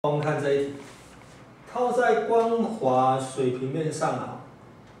我们看这一题，套在光滑水平面上啊，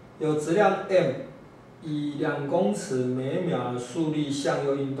有质量 m 以2公尺每秒的速率向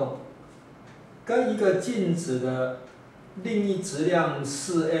右运动，跟一个静止的另一质量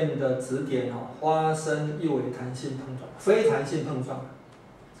4m 的质点发生一微弹性碰撞，非弹性碰撞。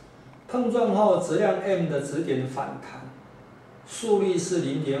碰撞后，质量 m 的质点反弹，速率是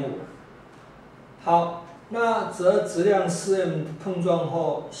0.5。好。 那则质量4m 碰撞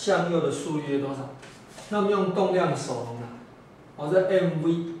后向右的速率是多少？那我们用动量守恒啊，这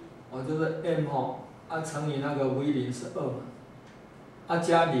mv， 就是 m 乘以那个 v0是2嘛，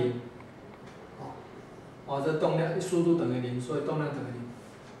加0，这动量速度等于0，所以动量等于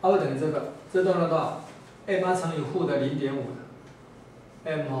0，会等于这个，这动量多少 ？m 乘以负的0.5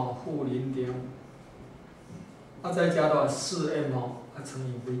 m 负0.5，再加多少 4m 乘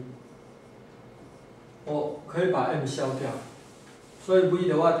以 v。 我可以把 m 消掉，所以 v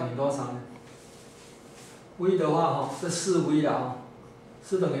的话等于多少呢 ？v 的话这4v 啦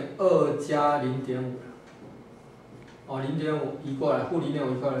是等于2加0.5 0.5移过来，负0.5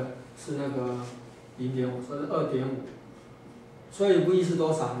移过来是那个0.5，所以是2.5。所以 v 是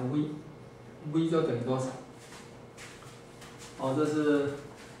多少呢 ？v 就等于多少？这是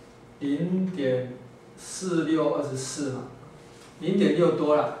0.4624嘛，0.6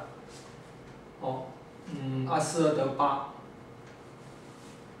多了，42得8，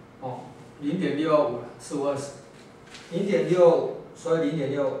 0.625是50， 0.65，所以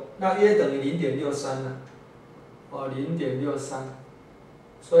0.65，那约等于0.63呢，0.63，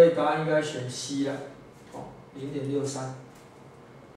所以答案应该选 C 了，0.63。